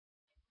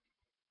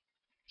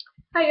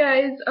Hi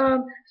guys.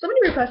 Somebody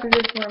requested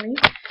this for me.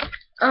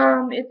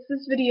 It's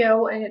this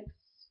video, and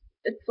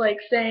it's like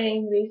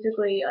saying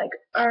basically like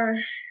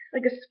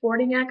a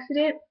sporting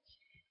accident.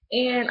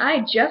 And I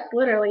just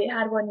literally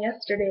had one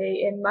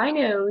yesterday, and my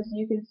nose,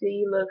 you can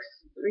see, looks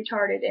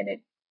retarded, and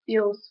it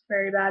feels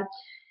very bad.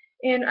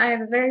 And I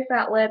have a very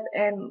fat lip,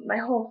 and my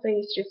whole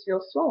face just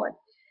feels swollen.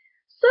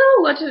 So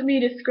let me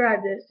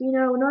describe this. A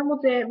normal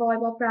day at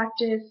volleyball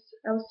practice.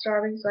 I was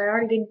starving, so I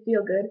already didn't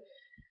feel good.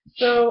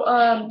 So,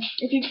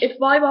 if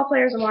volleyball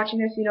players are watching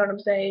this, you know what I'm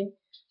saying.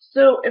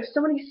 So, if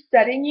somebody's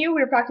setting you,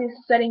 we are practicing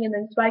setting and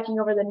then spiking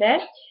over the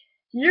net.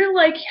 You're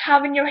like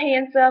having your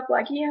hands up,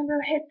 like, yeah, I'm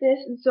gonna hit this.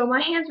 And so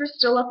my hands were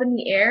still up in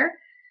the air,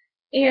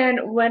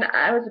 and when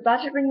I was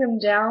about to bring them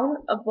down,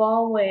 a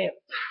ball went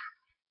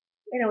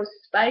and it was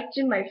spiked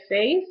in my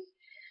face,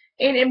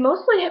 and it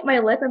mostly hit my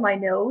lip and my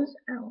nose.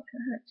 Ow,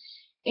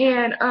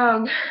 and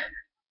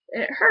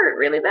it hurt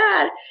really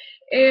bad.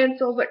 And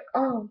so I was like,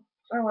 oh,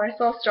 I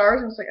saw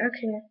stars. I was like,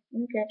 okay.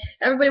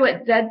 Everybody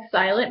went dead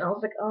silent, and I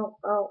was like,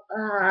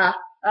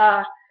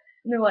 ah.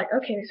 And they're like,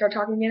 okay. And they started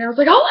talking again. I was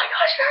like, oh my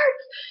gosh, it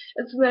hurts.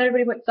 And so then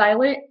everybody went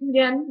silent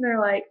again. And they're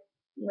like,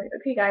 I'm like,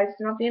 okay, guys, it's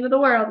not the end of the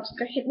world. I just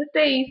got hit in the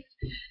face.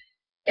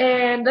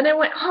 And then I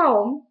went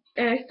home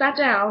and I sat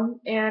down,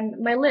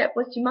 and my lip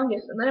was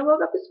humongous. And then I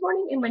woke up this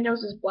morning and my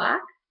nose was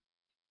black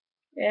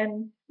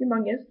and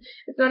humongous.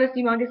 It's not as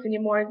humongous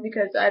anymore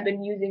because I've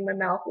been using my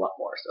mouth a lot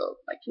more, so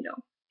like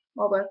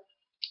all the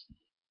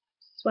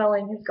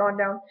swelling has gone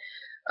down.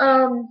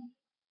 Um,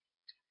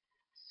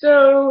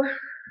 so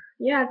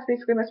yeah, it's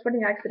basically my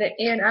sporting accident,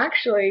 and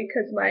actually,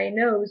 because my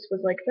nose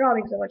was like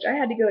throbbing so much, I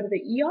had to go to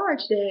the ER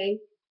today.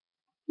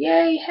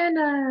 Yay,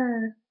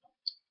 henna!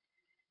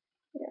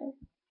 Yeah,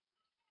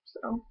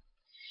 so.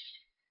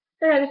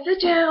 I had to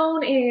sit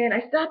down and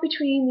I sat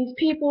between these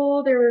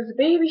people. There was a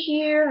baby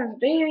here, there was a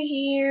baby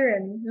here,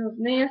 and it was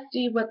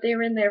nasty what they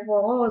were in there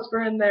for. One was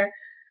for in there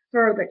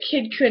for the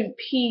kid couldn't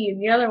pee,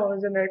 and the other one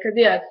was in there because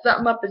he had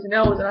something up his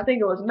nose, and I think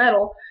it was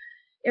metal.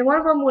 And one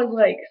of them was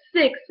like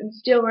 6 and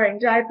still wearing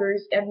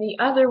diapers, and the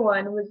other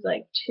one was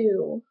like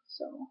 2.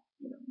 So,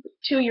 the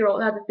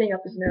 2-year-old had the thing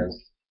up his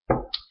nose.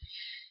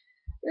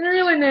 And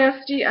really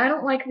nasty. I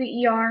don't like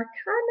the ER. Kind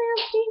of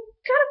nasty.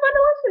 Kind of fun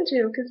to listen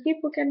to because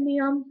people can be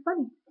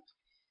funny.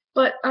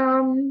 But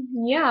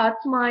yeah,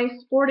 it's my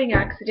sporting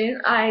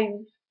accident. I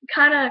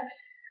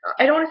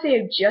don't want to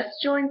say I've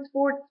just joined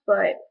sports,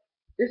 but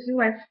this is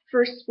my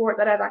first sport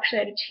that I've actually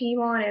had a team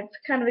on. It's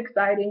kind of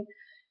exciting.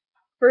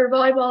 For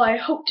volleyball, I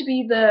hope to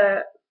be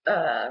the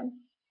uh,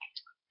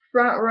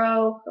 front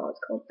row. Oh, it's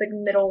called like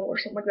middle or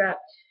something like that.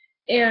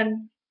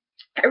 And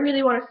I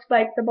really want to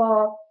spike the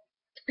ball,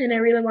 and I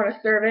really want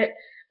to serve it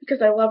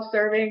because I love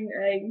serving.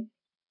 I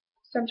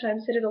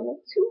sometimes hit it a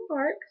little too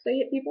hard because I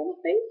hit people in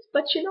the face,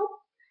 but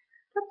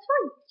that's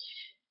fine.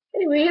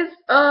 Anyways,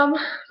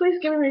 please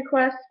give me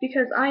requests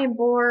because I am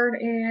bored,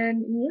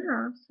 and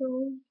yeah,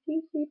 so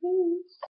peace.